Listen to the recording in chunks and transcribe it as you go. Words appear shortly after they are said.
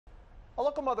A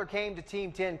local mother came to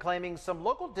Team 10 claiming some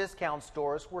local discount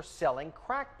stores were selling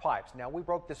crack pipes. Now, we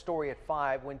broke the story at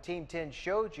 5 when Team 10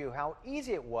 showed you how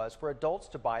easy it was for adults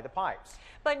to buy the pipes.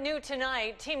 But new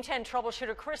tonight, Team 10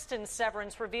 troubleshooter Kristen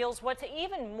Severance reveals what's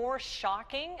even more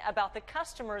shocking about the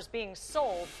customers being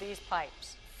sold these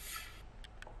pipes.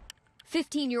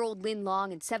 15-year-old Lynn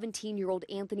Long and 17-year-old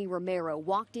Anthony Romero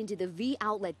walked into the V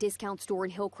Outlet discount store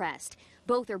in Hillcrest.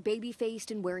 Both are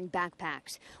baby-faced and wearing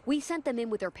backpacks. We sent them in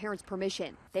with their parents'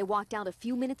 permission. They walked out a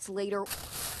few minutes later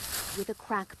with a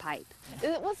crack pipe.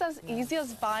 It was as easy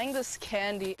as buying this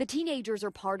candy. The teenagers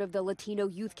are part of the Latino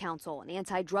Youth Council, an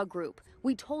anti-drug group.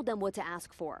 We told them what to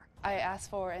ask for. I asked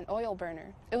for an oil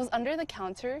burner. It was under the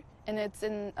counter, and it's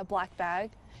in a black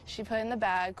bag. She put it in the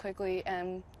bag quickly,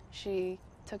 and she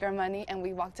took our money, and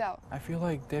we walked out. I feel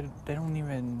like they don't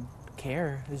even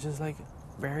care. It's just like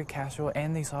very casual,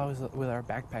 and they saw us with our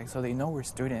backpacks, so they know we're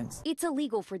students. It's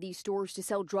illegal for these stores to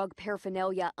sell drug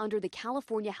paraphernalia under the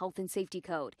California Health and Safety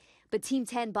Code. But Team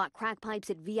 10 bought crack pipes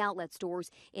at V Outlet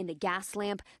stores in the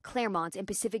Gaslamp, Claremont, and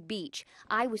Pacific Beach.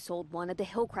 I was sold one at the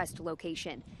Hillcrest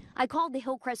location. I called the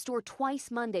Hillcrest store twice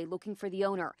Monday looking for the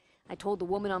owner. I told the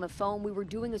woman on the phone we were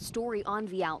doing a story on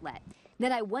V Outlet.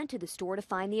 Then I went to the store to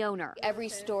find the owner. Every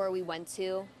store we went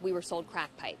to, we were sold crack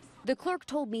pipes. The clerk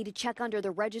told me to check under the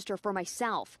register for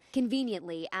myself.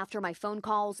 Conveniently, after my phone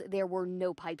calls, there were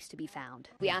no pipes to be found.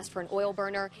 We asked for an oil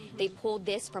burner. They pulled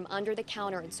this from under the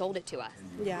counter and sold it to us.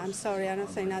 Yeah, I'm sorry, I don't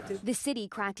say nothing. The city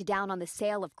cracked down on the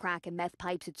sale of crack and meth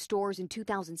pipes at stores in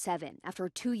 2007 after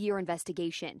a 2-year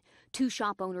investigation. 2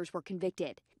 shop owners were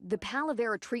convicted. The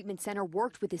Palavera Treatment Center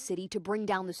worked with the city to bring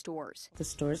down the stores. The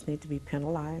stores need to be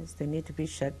penalized. They need to be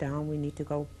shut down. We need to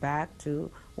go back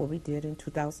to what we did in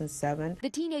 2007. The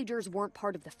teenagers weren't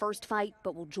part of the first fight,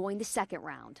 but will join the second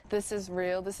round. This is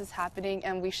real, this is happening,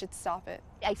 and we should stop it.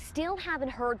 I still haven't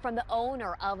heard from the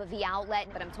owner of the outlet,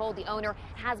 but I'm told the owner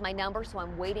has my number, so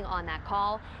I'm waiting on that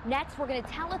call. Next, we're going to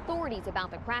tell authorities about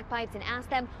the crack pipes and ask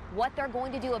them what they're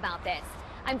going to do about this.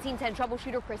 I'm Team 10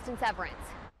 troubleshooter Kristen Severance.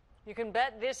 You can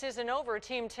bet this isn't over.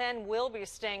 Team 10 will be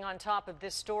staying on top of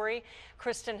this story.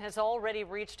 Kristen has already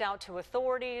reached out to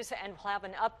authorities and will have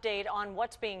an update on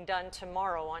what's being done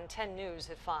tomorrow on 10 News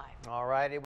at 5. All right.